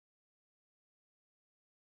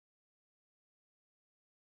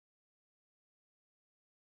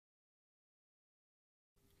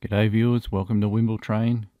G'day viewers, welcome to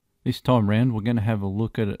Wimbletrain. This time round we're going to have a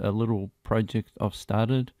look at a little project I've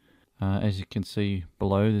started. As you can see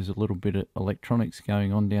below, there's a little bit of electronics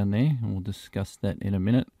going on down there, and we'll discuss that in a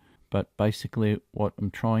minute. But basically what I'm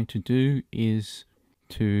trying to do is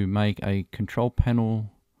to make a control panel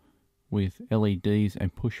with LEDs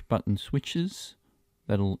and push button switches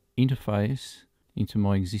that'll interface into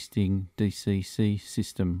my existing DCC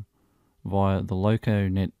system via the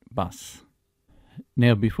Loconet bus.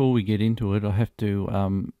 Now, before we get into it, I have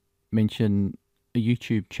to mention a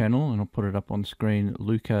YouTube channel, and I'll put it up on screen,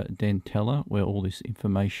 Luca Dentella, where all this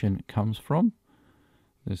information comes from.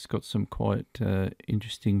 It's got some quite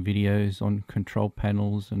interesting videos on control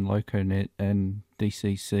panels and Loconet and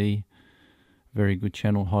DCC. Very good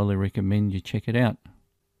channel, highly recommend you check it out.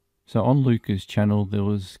 So on Luca's channel, there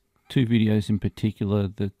was two videos in particular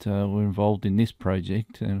that were involved in this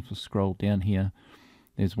project, and if I scroll down here,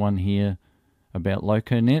 there's one here about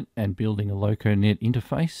Loconet and building a Loconet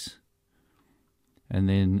interface, and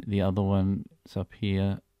then the other one is up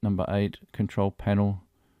here, number 8, control panel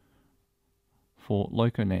for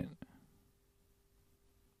Loconet.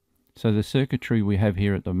 So the circuitry we have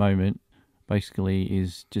here at the moment basically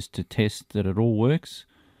is just to test that it all works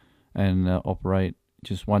and operate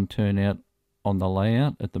just one turnout on the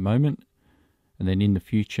layout at the moment, and then in the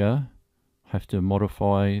future have to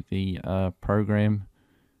modify the program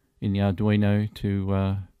in the Arduino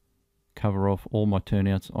to cover off all my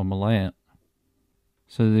turnouts on my layout.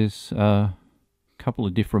 So there's a couple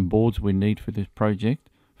of different boards we need for this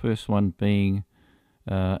project. First one being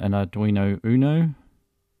an Arduino Uno,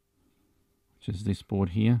 which is this board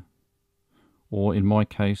here, or in my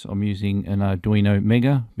case I'm using an Arduino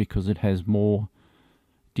Mega because it has more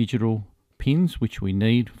digital pins which we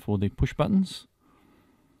need for the push buttons.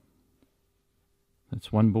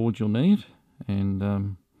 That's one board you'll need,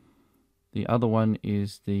 and the other one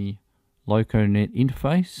is the Loconet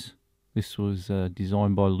Interface. This was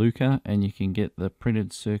designed by Luca, and you can get the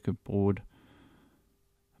printed circuit board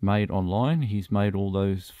made online. He's made all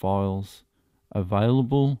those files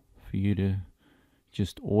available for you to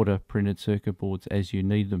just order printed circuit boards as you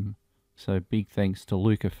need them. So big thanks to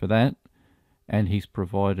Luca for that, and he's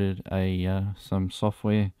provided some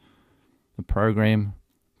software, a program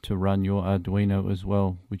to run your Arduino as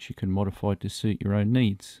well, which you can modify to suit your own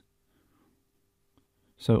needs.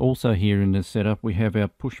 So also here in the setup we have our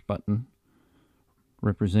push button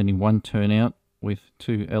representing one turnout with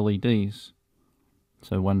two LEDs.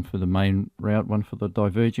 So one for the main route, one for the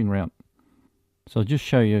diverging route. So I'll just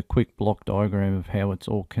show you a quick block diagram of how it's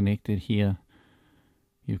all connected here.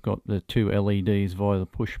 You've got the two LEDs via the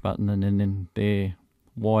push button, and then they're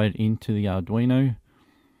wired into the Arduino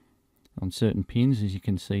on certain pins, as you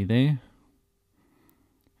can see there.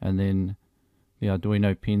 And then the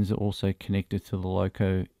Arduino pins are also connected to the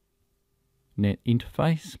Loconet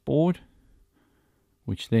interface board,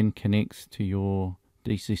 which then connects to your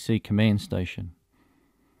DCC command station.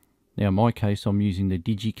 Now in my case I'm using the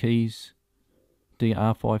DigiKeys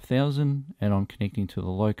DR5000, and I'm connecting to the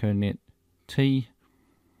Loconet T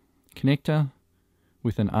connector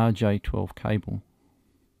with an RJ12 cable.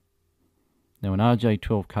 Now an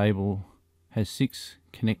RJ12 cable has 6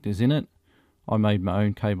 connectors in it. I made my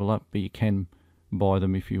own cable up, but you can buy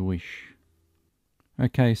them if you wish.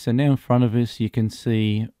 Okay, so now in front of us you can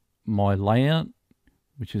see my layout,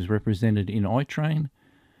 which is represented in iTrain,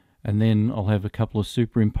 and then I'll have a couple of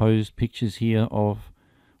superimposed pictures here of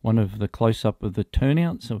one of the close-up of the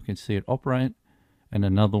turnout so we can see it operate, and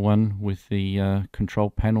another one with the control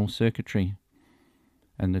panel circuitry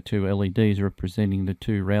and the two LEDs representing the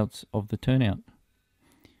two routes of the turnout.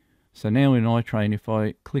 So now in iTrain, if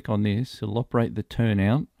I click on this, it'll operate the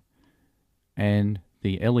turnout, and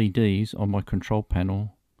the LEDs on my control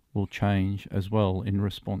panel will change as well in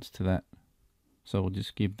response to that. So we'll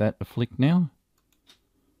just give that a flick now,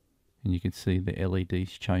 and you can see the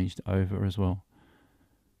LEDs changed over as well.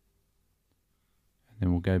 And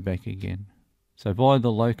then we'll go back again. So via the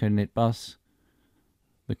Loconet bus,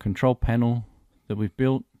 the control panel that we've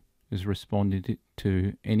built is responded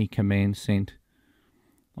to any command sent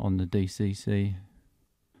on the DCC.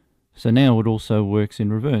 So now it also works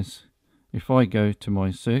in reverse. If I go to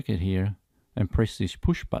my circuit here and press this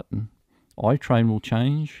push button, iTrain will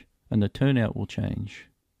change and the turnout will change,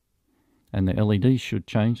 and the LEDs should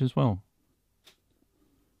change as well,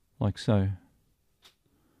 like so.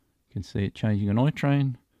 You can see it changing on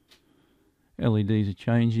iTrain, LEDs are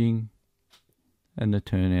changing, and the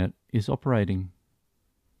turnout is operating.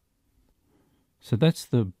 So that's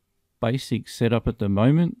the basic setup at the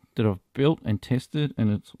moment that I've built and tested, and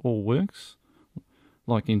it all works.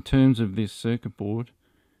 Like in terms of this circuit board,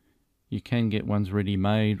 You can get ones ready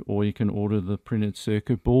made, or you can order the printed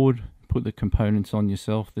circuit board, put the components on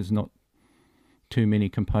yourself. There's not too many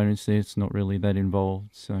components there, it's not really that involved,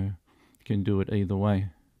 so you can do it either way.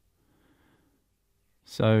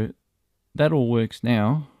 So that all works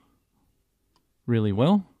now really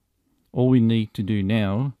well. All we need to do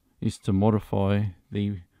now is to modify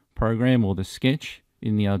the program or the sketch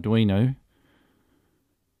in the Arduino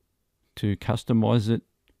to customize it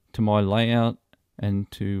to my layout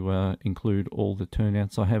and to include all the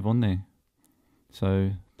turnouts I have on there.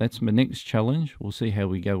 So that's my next challenge. We'll see how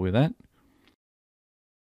we go with that.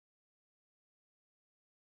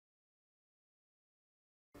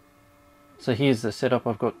 So here's the setup.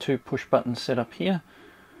 I've got 2 push buttons set up here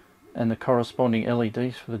and the corresponding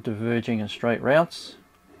LEDs for the diverging and straight routes,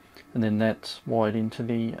 and then that's wired into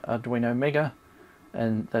the Arduino Mega,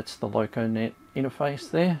 and that's the Loconet interface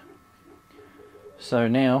there. So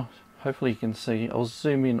now hopefully you can see, I'll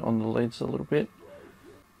zoom in on the LEDs a little bit.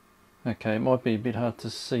 Okay, it might be a bit hard to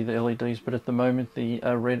see the LEDs, but at the moment the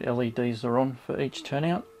red LEDs are on for each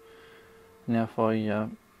turnout. Now if I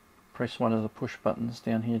press one of the push buttons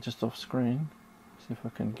down here just off screen, see if I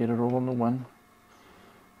can get it all on the one,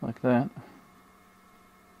 like that.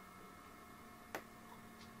 You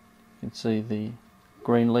can see the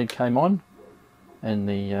green LED came on and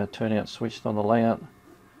the turnout switched on the layout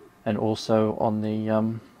and also on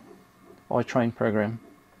the iTrain program.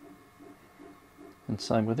 And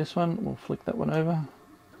same with this one, we'll flick that one over.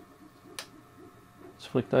 It's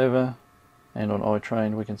flicked over, and on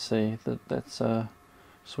iTrain we can see that that's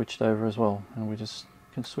switched over as well, and we just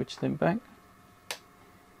can switch them back.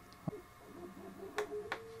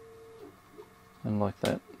 And like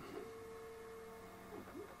that.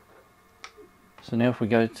 So now if we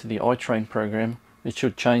go to the iTrain program, it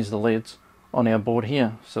should change the LEDs on our board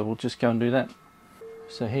here. So we'll just go and do that.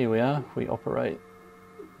 So here we are, we operate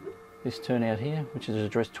this turnout here, which is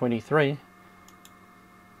address 23.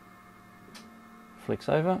 Flicks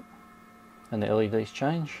over, and the LEDs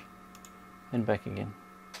change, and back again.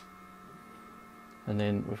 And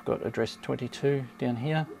then we've got address 22 down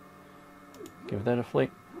here. Give that a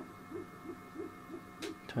flick.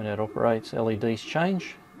 Turnout operates, LEDs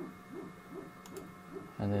change,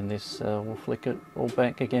 and then this will flick it all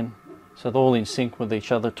back again. So they're all in sync with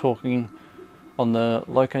each other, talking on the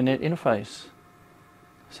Loconet interface.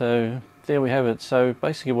 So there we have it. So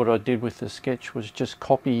basically what I did with the sketch was just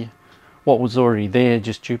copy what was already there,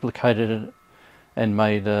 just duplicated it and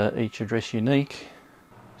made each address unique.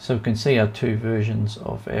 So we can see our 2 versions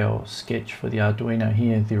of our sketch for the Arduino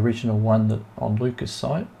here, the original one that on Luca's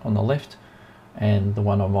site on the left, and the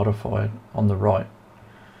one I modified on the right.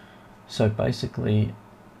 So basically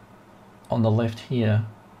on the left here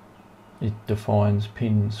it defines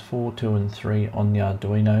pins 4, 2 and 3 on the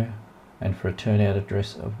Arduino, and for a turnout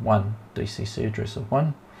address of 1, DCC address of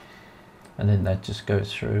 1, and then that just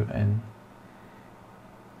goes through and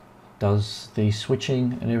does the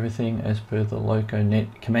switching and everything as per the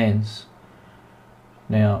Loconet commands.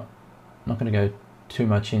 Now I'm not going to go too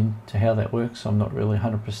much into how that works. I'm not really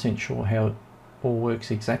 100% sure how it all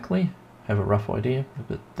works exactly. I have a rough idea,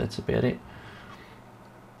 but that's about it.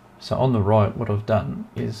 So on the right, what I've done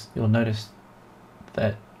is, you'll notice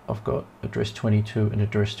that I've got address 22 and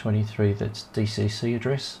address 23, that's DCC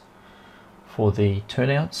address for the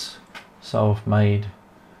turnouts. So I've made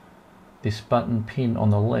this button pin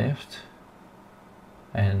on the left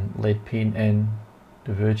and LED pin and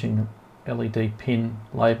diverging LED pin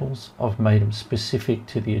labels, I've made them specific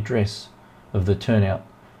to the address of the turnout.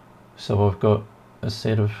 So I've got a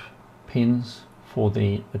set of pins for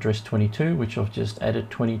the address 22, which I've just added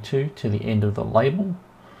 22 to the end of the label,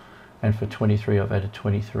 and for 23 I've added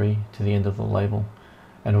 23 to the end of the label,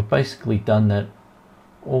 and I've basically done that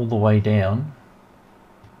all the way down.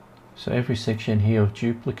 So every section here I've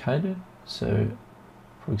duplicated. So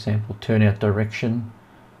for example, turnout direction,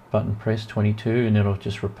 button press 22, and then I've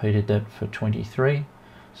just repeated that for 23.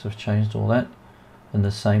 So I've changed all that, and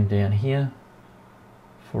the same down here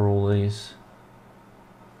for all these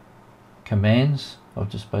commands. I've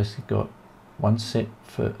just basically got one set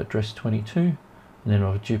for address 22, and then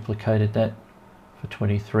I've duplicated that for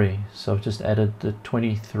 23. So I've just added the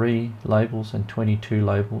 23 labels and 22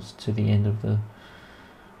 labels to the end of the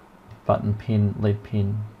button pin, LED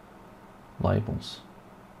pin labels.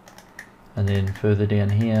 And then further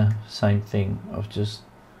down here, same thing. I've just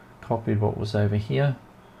copied what was over here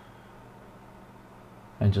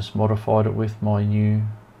and just modified it with my new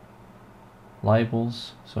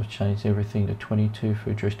labels. So I've changed everything to 22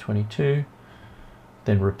 for address 22,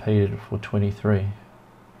 then repeated it for 23,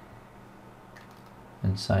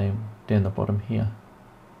 and same down the bottom here.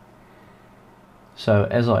 So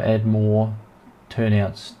as I add more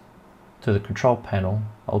turnouts to the control panel,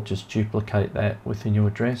 I'll just duplicate that with the new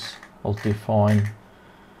address. I'll define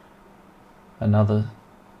another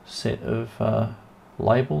set of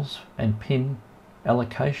labels and pin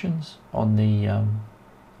allocations on the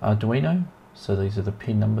Arduino. So these are the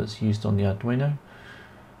pin numbers used on the Arduino,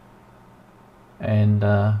 and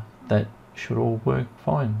that should all work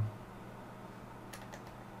fine.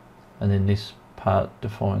 And then this part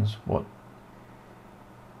defines what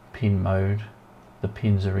pin mode the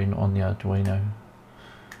pins are in on the Arduino.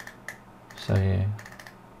 So yeah,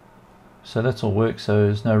 so that's all works, so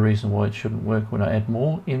there's no reason why it shouldn't work when I add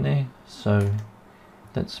more in there. So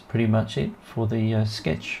that's pretty much it for the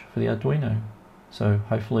sketch for the Arduino. So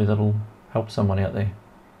hopefully that'll help someone out there.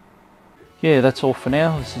 Yeah, that's all for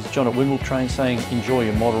now. This is John at WimbleTrain saying enjoy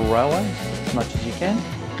your model railways as much as you can,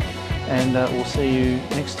 and we'll see you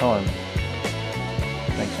next time.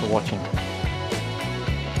 Thanks for watching.